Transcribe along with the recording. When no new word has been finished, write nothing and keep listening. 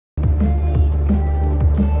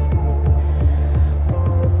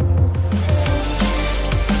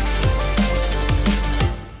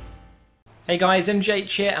Hey guys, MghPlays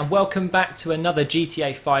here and welcome back to another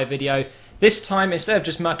GTA 5 video. This time, instead of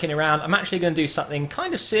just mucking around, I'm actually going to do something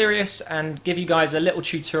kind of serious and give you guys a little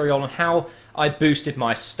tutorial on how I boosted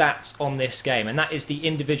my stats on this game. And that is the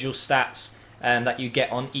individual stats that you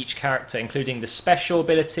get on each character, including the special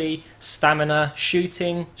ability, stamina,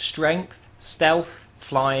 shooting, strength, stealth,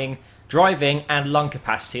 flying, driving and lung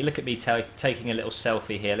capacity. Look at me taking a little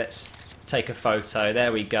selfie here. Let's take a photo.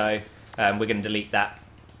 There we go. We're going to delete that.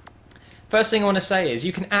 First thing I want to say is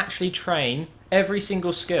you can actually train every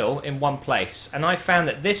single skill in one place, and I found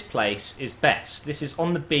that this place is best. This is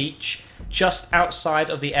on the beach just outside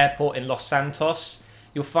of the airport in Los Santos.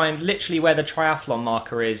 You'll find literally where the triathlon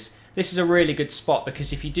marker is. This is a really good spot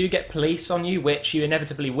because if you do get police on you, which you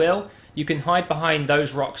inevitably will, you can hide behind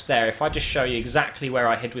those rocks there. If I just show you exactly where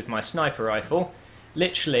I hid with my sniper rifle,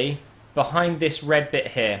 literally behind this red bit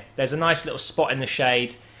here, there's a nice little spot in the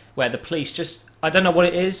shade where the police just, I don't know what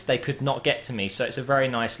it is, they could not get to me, so it's a very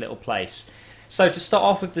nice little place. So to start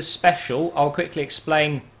off with the special, I'll quickly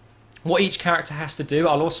explain what each character has to do.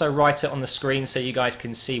 I'll also write it on the screen so you guys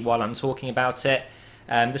can see while I'm talking about it.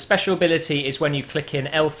 The special ability is when you click in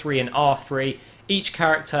L3 and R3, each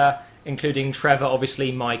character, including Trevor,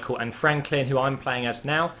 obviously Michael and Franklin, who I'm playing as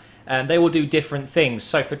now, they will do different things.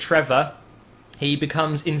 So for Trevor, he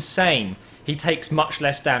becomes insane. He takes much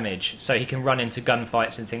less damage, so he can run into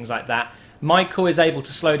gunfights and things like that. Michael is able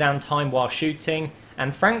to slow down time while shooting,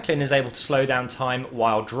 and Franklin is able to slow down time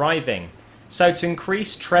while driving. So to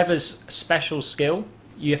increase Trevor's special skill,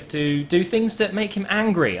 you have to do things that make him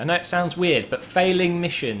angry. I know it sounds weird, but failing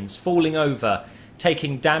missions, falling over,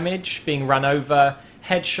 taking damage, being run over,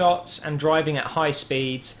 headshots, and driving at high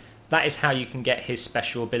speeds, that is how you can get his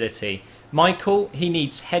special ability. Michael, he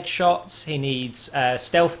needs headshots, he needs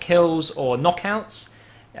stealth kills or knockouts.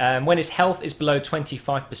 When his health is below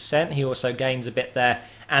 25%, he also gains a bit there.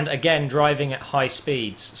 And again, driving at high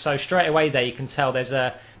speeds. So straight away there you can tell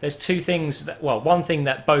there's two things, one thing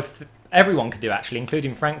that everyone can do actually,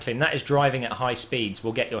 including Franklin, that is driving at high speeds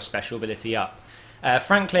will get your special ability up.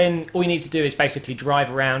 Franklin, all you need to do is basically drive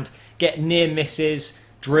around, get near misses,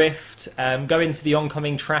 drift, go into the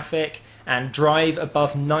oncoming traffic, and drive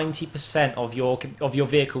above 90% of your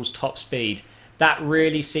vehicle's top speed. That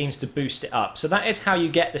really seems to boost it up. So that is how you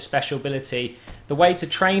get the special ability. The way to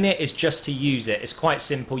train it is just to use it. It's quite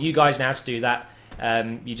simple. You guys know how to do that.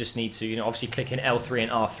 You just need to, obviously click in L3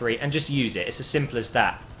 and R3 and just use it. It's as simple as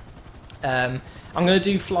that. I'm going to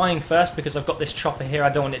do flying first because I've got this chopper here. I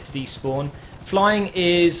don't want it to despawn. Flying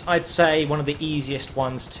is, I'd say, one of the easiest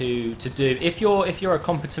ones to do. If you're a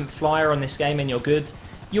competent flyer on this game and you're good,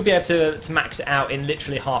 you'll be able to max it out in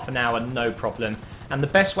literally half an hour, no problem. And the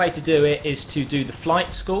best way to do it is to do the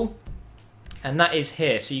flight school, and that is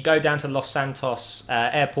here. So you go down to Los Santos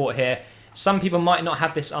airport here. Some people might not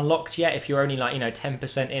have this unlocked yet if you're only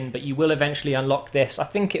 10% in, but you will eventually unlock this. I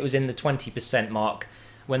think it was in the 20% mark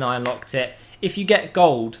when I unlocked it. If you get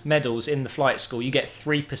gold medals in the flight school, you get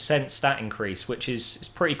 3% stat increase, which is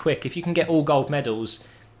pretty quick. If you can get all gold medals,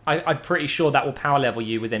 I'm pretty sure that will power level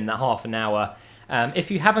you within that half an hour.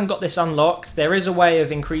 If you haven't got this unlocked, there is a way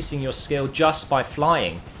of increasing your skill just by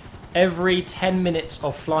flying. Every 10 minutes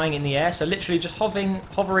of flying in the air, so literally just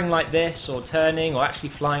hovering like this, or turning, or actually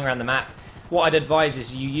flying around the map, what I'd advise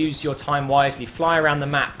is you use your time wisely, fly around the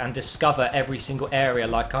map and discover every single area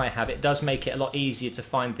like I have. It does make it a lot easier to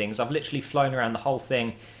find things. I've literally flown around the whole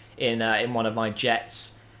thing in one of my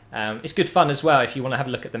jets. It's good fun as well if you want to have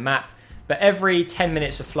a look at the map. But every 10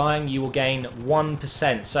 minutes of flying, you will gain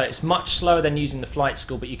 1%. So it's much slower than using the flight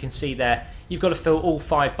school, but you can see there, you've got to fill all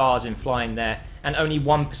 5 bars in flying there, and only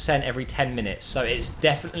 1% every 10 minutes. So it's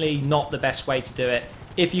definitely not the best way to do it.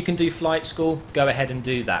 If you can do flight school, go ahead and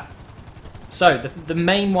do that. So the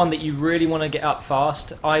main one that you really want to get up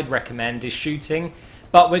fast, I'd recommend, is shooting.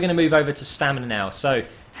 But we're going to move over to stamina now. So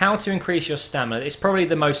how to increase your stamina. It's probably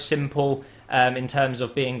the most simple in terms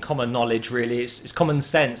of being common knowledge, really. It's common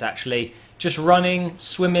sense, actually. Just running,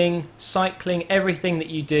 swimming, cycling, everything that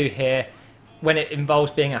you do here when it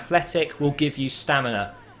involves being athletic will give you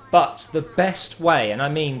stamina. But the best way, and I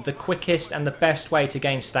mean the quickest and the best way to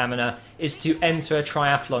gain stamina, is to enter a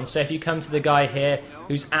triathlon. So if you come to the guy here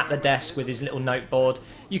who's at the desk with his little noteboard,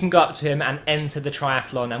 you can go up to him and enter the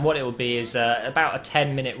triathlon. And what it will be is about a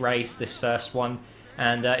 10-minute race, this first one.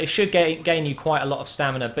 And it should gain you quite a lot of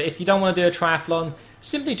stamina. But if you don't want to do a triathlon,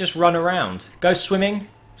 simply just run around. Go swimming.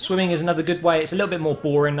 Swimming is another good way. It's a little bit more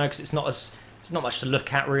boring though, because it's not much to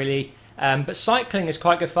look at really. But cycling is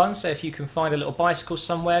quite good fun. So if you can find a little bicycle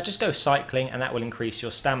somewhere, just go cycling, and that will increase your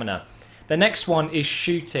stamina. The next one is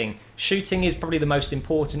shooting. Shooting is probably the most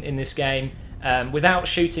important in this game. Without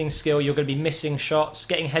shooting skill, you're going to be missing shots.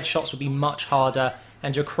 Getting headshots will be much harder,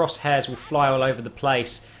 and your crosshairs will fly all over the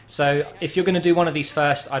place. So if you're going to do one of these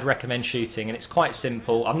first, I'd recommend shooting, and it's quite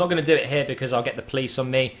simple. I'm not going to do it here because I'll get the police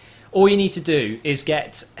on me. All you need to do is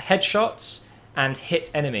get headshots and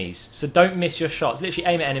hit enemies. So don't miss your shots. Literally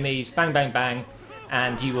aim at enemies, bang, bang, bang,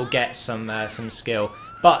 and you will get some skill.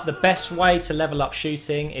 But the best way to level up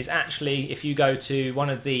shooting is actually if you go to one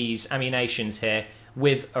of these ammunitions here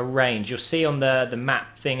with a range. You'll see on the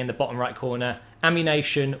map thing in the bottom right corner,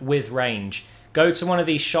 ammunition with range. Go to one of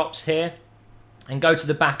these shops here and go to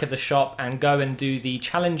the back of the shop and go and do the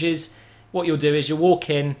challenges. What you'll do is you'll walk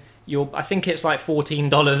in, I think it's like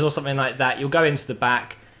 $14 or something like that. You'll go into the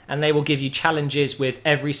back and they will give you challenges with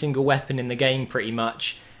every single weapon in the game pretty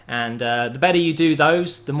much. And the better you do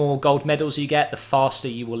those, the more gold medals you get, the faster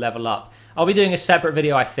you will level up. I'll be doing a separate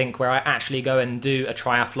video, I think, where I actually go and do a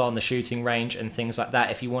triathlon, the shooting range and things like that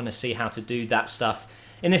if you want to see how to do that stuff.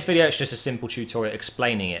 In this video, it's just a simple tutorial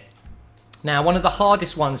explaining it. Now, one of the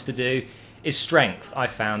hardest ones to do is strength, I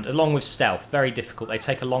found, along with stealth. Very difficult. They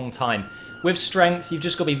take a long time. With strength, you've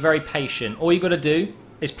just got to be very patient. All you've got to do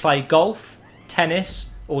is play golf,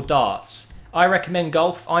 tennis, or darts. I recommend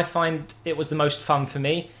golf. I find it was the most fun for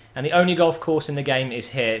me. And the only golf course in the game is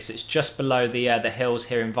here. So it's just below the hills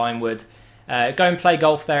here in Vinewood. Go and play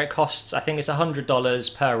golf there. It costs, I think it's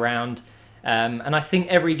 $100 per round. And I think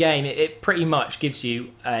every game, it pretty much gives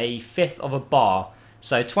you a fifth of a bar.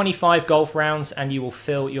 So 25 golf rounds and you will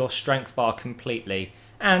fill your strength bar completely.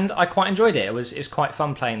 And I quite enjoyed it. It was quite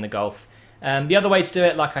fun playing the golf. The other way to do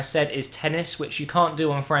it, like I said, is tennis, which you can't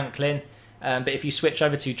do on Franklin. But if you switch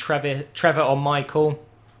over to Trevor or Michael,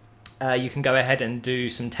 you can go ahead and do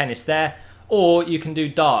some tennis there. Or you can do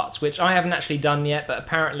darts, which I haven't actually done yet, but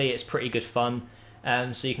apparently it's pretty good fun.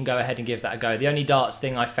 So you can go ahead and give that a go. The only darts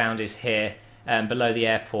thing I found is here, below the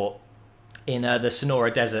airport, in the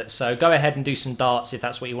Sonora Desert. So go ahead and do some darts if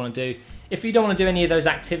that's what you want to do. If you don't want to do any of those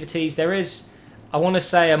activities, there is, I want to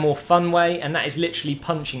say, a more fun way, and that is literally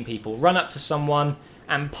punching people. Run up to someone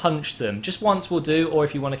and punch them. Just once will do, or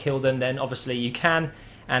if you want to kill them, then obviously you can.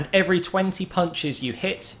 And every 20 punches you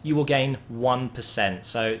hit, you will gain 1%.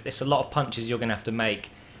 So it's a lot of punches you're going to have to make.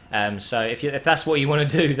 So if that's what you want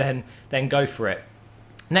to do, then go for it.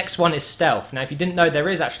 Next one is stealth. Now, if you didn't know, there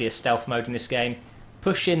is actually a stealth mode in this game.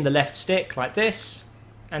 Push in the left stick like this,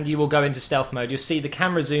 and you will go into stealth mode. You'll see the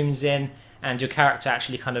camera zooms in, and your character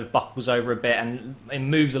actually kind of buckles over a bit, and it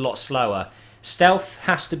moves a lot slower. Stealth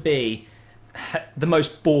has to be the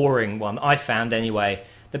most boring one, I found anyway.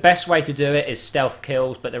 The best way to do it is stealth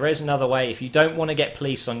kills, but there is another way. If you don't want to get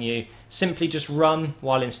police on you, simply just run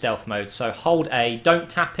while in stealth mode. So hold A, don't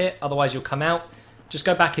tap it, otherwise you'll come out. Just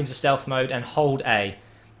go back into stealth mode and hold A,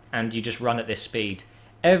 and you just run at this speed.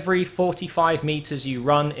 Every 45 meters you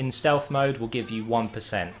run in stealth mode will give you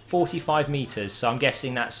 1%. 45 meters, so I'm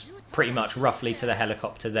guessing that's pretty much roughly to the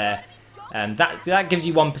helicopter there. That gives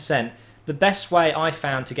you 1%. The best way I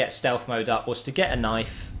found to get stealth mode up was to get a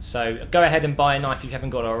knife. So go ahead and buy a knife if you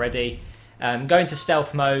haven't got it already. Go into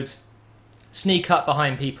stealth mode, sneak up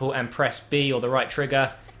behind people and press B or the right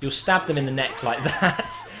trigger. You'll stab them in the neck like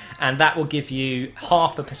that, and that will give you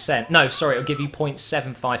 0.5%. No, sorry, it'll give you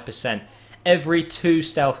 0.75%. Every 2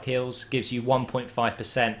 stealth kills gives you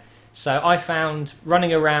 1.5%. So I found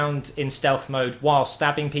running around in stealth mode while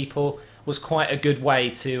stabbing people was quite a good way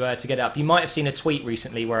to get up. You might have seen a tweet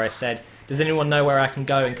recently where I said, does anyone know where I can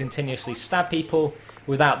go and continuously stab people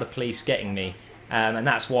without the police getting me? And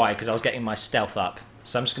that's why, because I was getting my stealth up.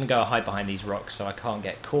 So I'm just going to go hide behind these rocks so I can't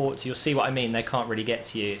get caught. You'll see what I mean. They can't really get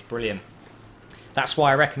to you. It's brilliant. That's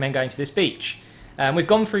why I recommend going to this beach. We've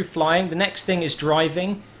gone through flying. The next thing is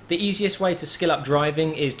driving. The easiest way to skill up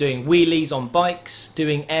driving is doing wheelies on bikes,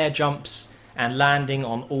 doing air jumps, and landing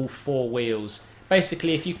on all 4 wheels.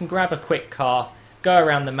 Basically, if you can grab a quick car, go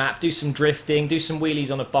around the map, do some drifting, do some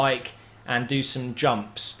wheelies on a bike, and do some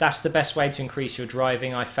jumps. That's the best way to increase your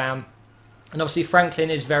driving, I found. And obviously Franklin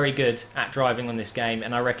is very good at driving on this game,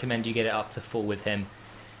 and I recommend you get it up to full with him.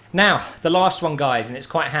 Now, the last one, guys, and it's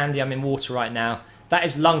quite handy, I'm in water right now, that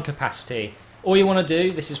is lung capacity. All you want to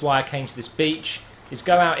do, this is why I came to this beach, is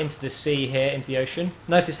go out into the sea here, into the ocean.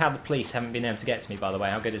 Notice how the police haven't been able to get to me, by the way.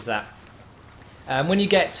 How good is that? When you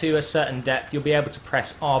get to a certain depth, you'll be able to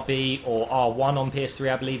press RB or R1 on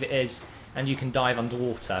PS3, I believe it is, and you can dive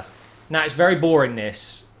underwater. Now, it's very boring,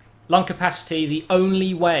 this. Lung capacity, the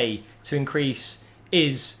only way to increase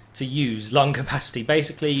is to use lung capacity.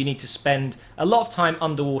 Basically, you need to spend a lot of time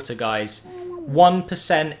underwater, guys.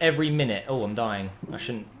 1% every minute. Oh, I'm dying. I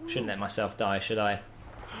shouldn't let myself die, should I?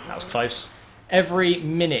 That was close. every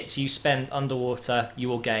minute you spend underwater, you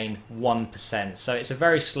will gain 1%. So it's a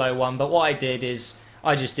very slow one, but what I did is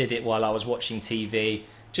I just did it while I was watching TV.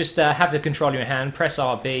 Just have the controller in your hand, press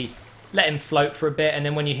RB, let him float for a bit, and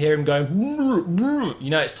then when you hear him going, you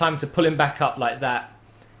know it's time to pull him back up like that.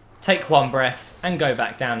 Take one breath and go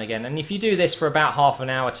back down again. And if you do this for about half an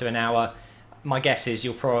hour to an hour, my guess is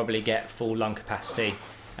you'll probably get full lung capacity.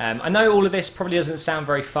 I know all of this probably doesn't sound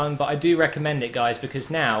very fun, but I do recommend it, guys, because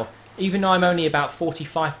now, even though I'm only about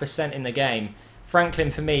 45% in the game,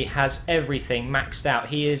 Franklin, for me, has everything maxed out.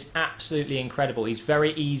 He is absolutely incredible. He's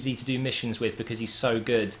very easy to do missions with because he's so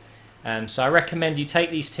good. So I recommend you take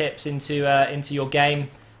these tips into your game.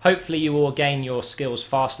 Hopefully you will gain your skills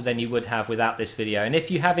faster than you would have without this video. And if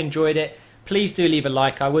you have enjoyed it, please do leave a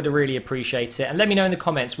like. I would really appreciate it. And let me know in the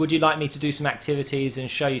comments, would you like me to do some activities and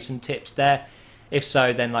show you some tips there? If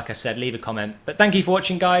so, then like I said, leave a comment. But thank you for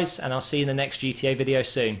watching, guys, and I'll see you in the next GTA video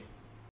soon.